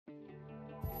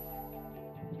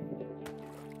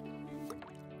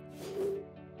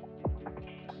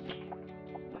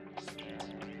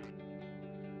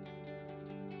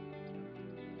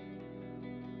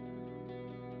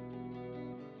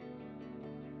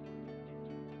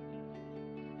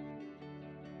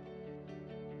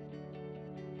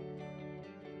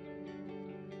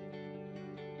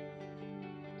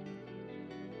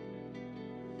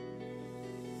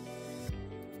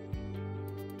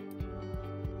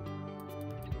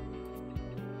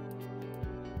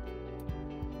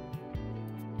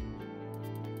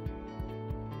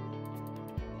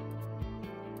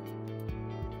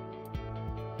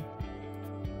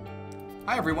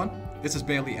Hi everyone, this is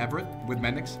Bailey Everett with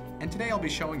Mendix, and today I'll be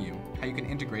showing you how you can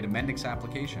integrate a Mendix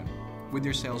application with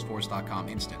your Salesforce.com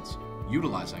instance,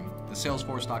 utilizing the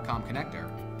Salesforce.com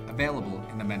connector available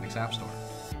in the Mendix App Store.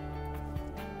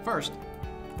 First,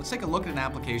 let's take a look at an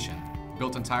application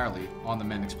built entirely on the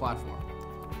Mendix platform.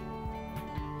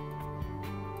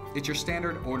 It's your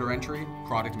standard order entry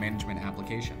product management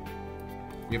application.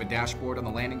 We have a dashboard on the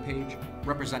landing page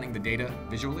representing the data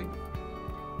visually.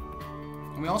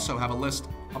 And we also have a list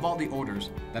of all the orders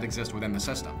that exist within the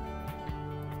system.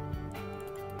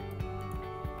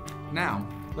 Now,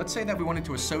 let's say that we wanted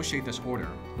to associate this order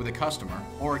with a customer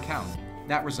or account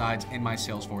that resides in my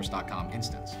Salesforce.com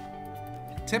instance.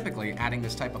 Typically, adding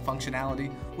this type of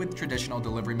functionality with traditional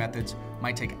delivery methods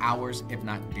might take hours, if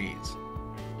not days.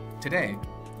 Today,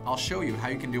 I'll show you how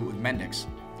you can do it with Mendix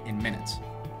in minutes.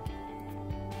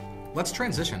 Let's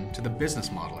transition to the business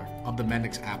modeler of the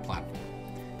Mendix app platform.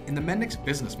 In the Mendix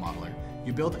business modeler,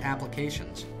 you build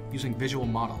applications using visual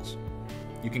models.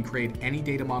 You can create any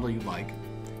data model you like,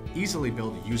 easily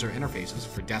build user interfaces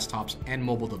for desktops and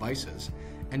mobile devices,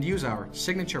 and use our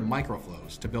signature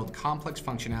microflows to build complex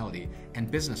functionality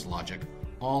and business logic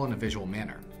all in a visual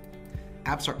manner.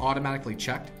 Apps are automatically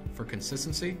checked for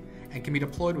consistency and can be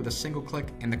deployed with a single click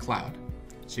in the cloud,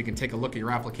 so you can take a look at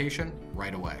your application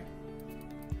right away.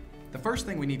 The first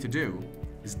thing we need to do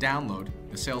is download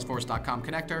the Salesforce.com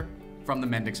connector from the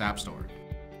Mendix App Store.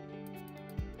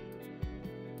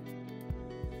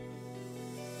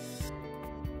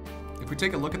 If we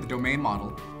take a look at the domain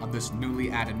model of this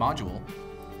newly added module,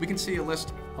 we can see a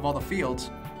list of all the fields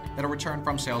that are returned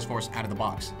from Salesforce out of the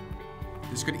box.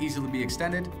 This could easily be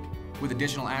extended with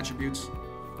additional attributes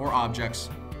or objects,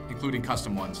 including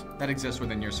custom ones that exist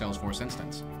within your Salesforce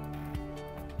instance.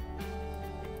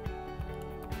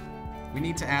 We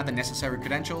need to add the necessary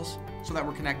credentials so that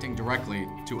we're connecting directly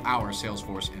to our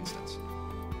Salesforce instance.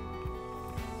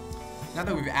 Now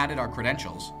that we've added our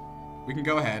credentials, we can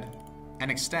go ahead and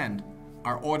extend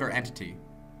our order entity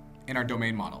in our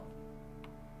domain model.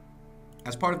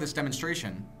 As part of this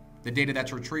demonstration, the data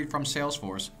that's retrieved from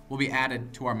Salesforce will be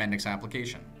added to our Mendix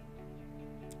application.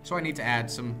 So I need to add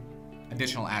some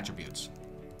additional attributes.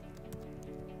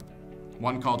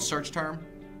 One called search term,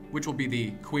 which will be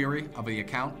the query of the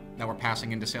account that we're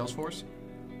passing into Salesforce.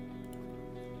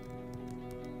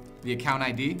 The account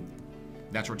ID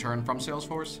that's returned from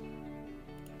Salesforce.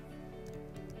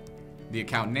 The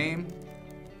account name.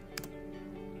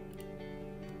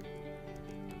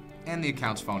 And the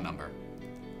account's phone number.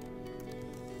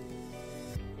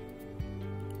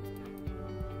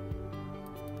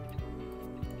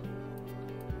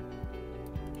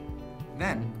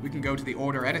 Then we can go to the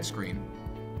order edit screen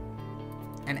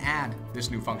and add this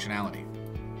new functionality.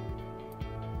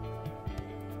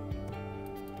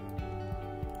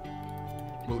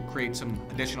 We'll create some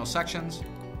additional sections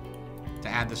to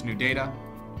add this new data.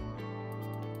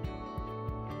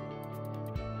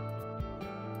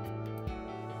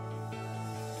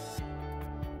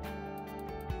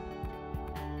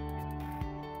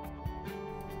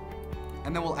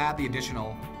 And then we'll add the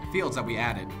additional fields that we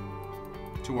added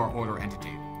to our order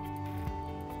entity.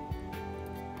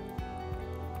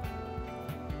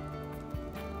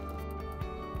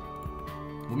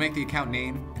 We'll make the account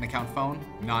name and account phone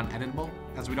non-editable,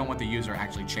 as we don't want the user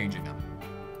actually changing them.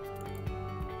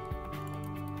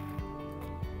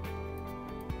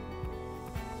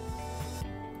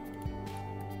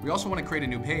 We also want to create a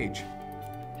new page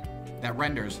that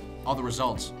renders all the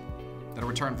results that are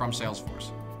returned from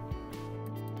Salesforce.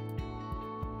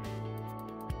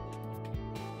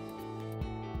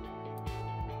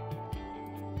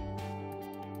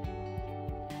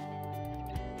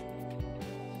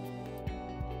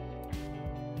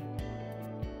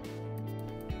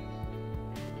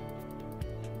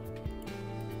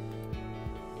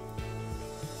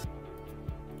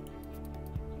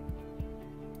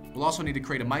 We'll also need to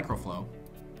create a microflow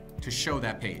to show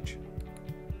that page.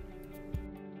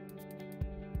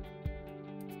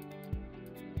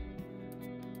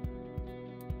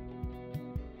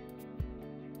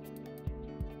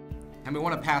 And we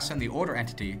want to pass in the order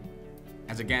entity,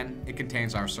 as again, it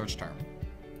contains our search term.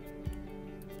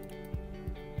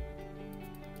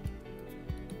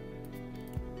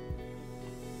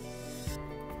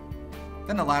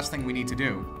 Then the last thing we need to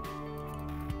do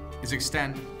is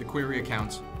extend the query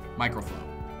account's microflow.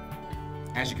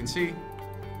 As you can see,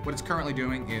 what it's currently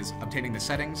doing is obtaining the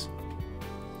settings,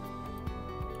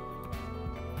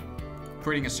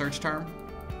 creating a search term,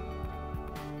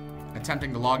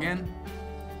 attempting to log in,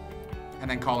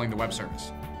 and then calling the web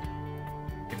service.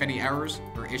 If any errors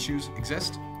or issues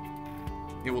exist,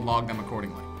 it will log them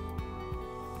accordingly.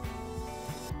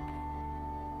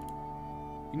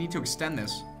 You need to extend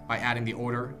this by adding the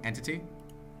order entity.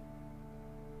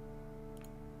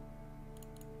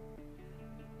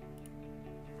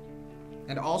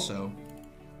 And also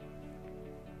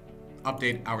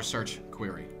update our search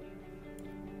query.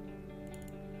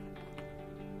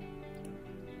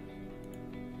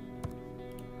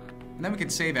 And then we can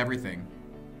save everything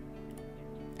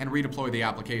and redeploy the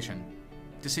application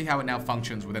to see how it now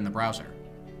functions within the browser.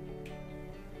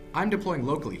 I'm deploying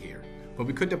locally here, but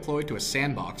we could deploy to a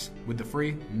sandbox with the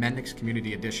free Mendix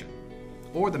Community Edition,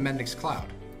 or the Mendix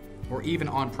Cloud, or even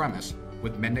on-premise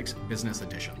with Mendix Business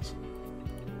Editions.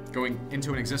 Going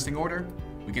into an existing order,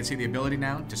 we can see the ability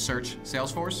now to search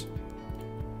Salesforce.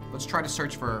 Let's try to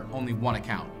search for only one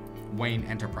account, Wayne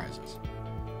Enterprises.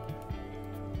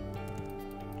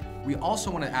 We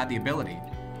also want to add the ability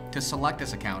to select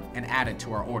this account and add it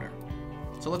to our order.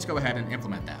 So let's go ahead and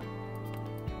implement that.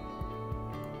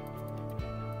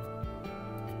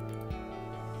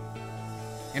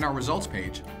 In our results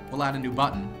page, we'll add a new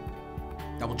button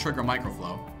that will trigger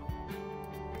microflow.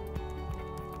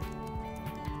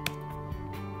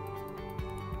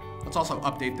 Let's also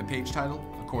update the page title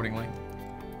accordingly.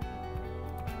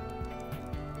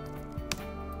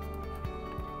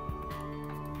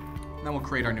 And then we'll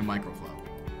create our new microflow.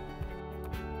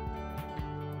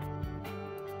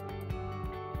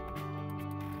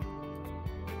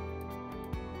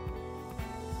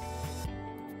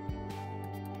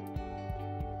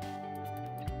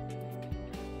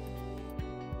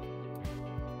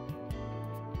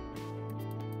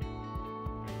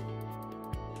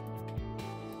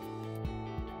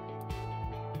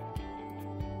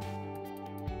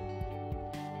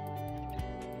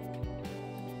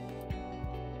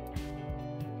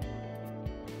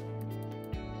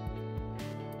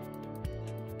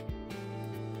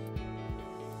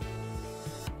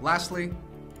 Lastly,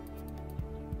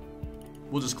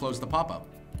 we'll just close the pop-up.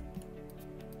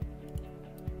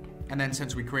 And then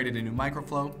since we created a new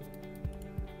microflow,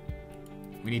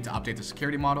 we need to update the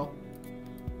security model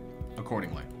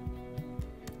accordingly.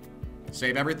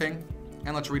 Save everything,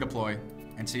 and let's redeploy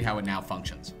and see how it now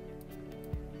functions.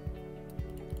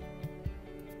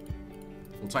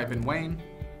 We'll type in Wayne,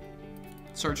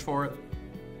 search for it,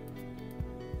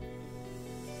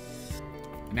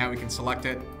 and now we can select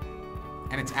it,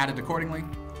 and it's added accordingly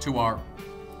to our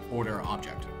order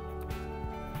object.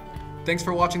 Thanks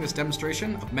for watching this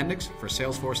demonstration of Mendix for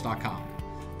Salesforce.com.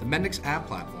 The Mendix app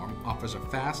platform offers a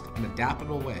fast and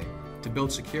adaptable way to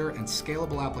build secure and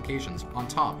scalable applications on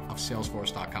top of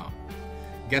Salesforce.com.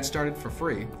 Get started for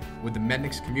free with the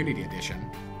Mendix Community Edition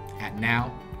at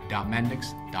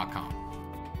now.mendix.com.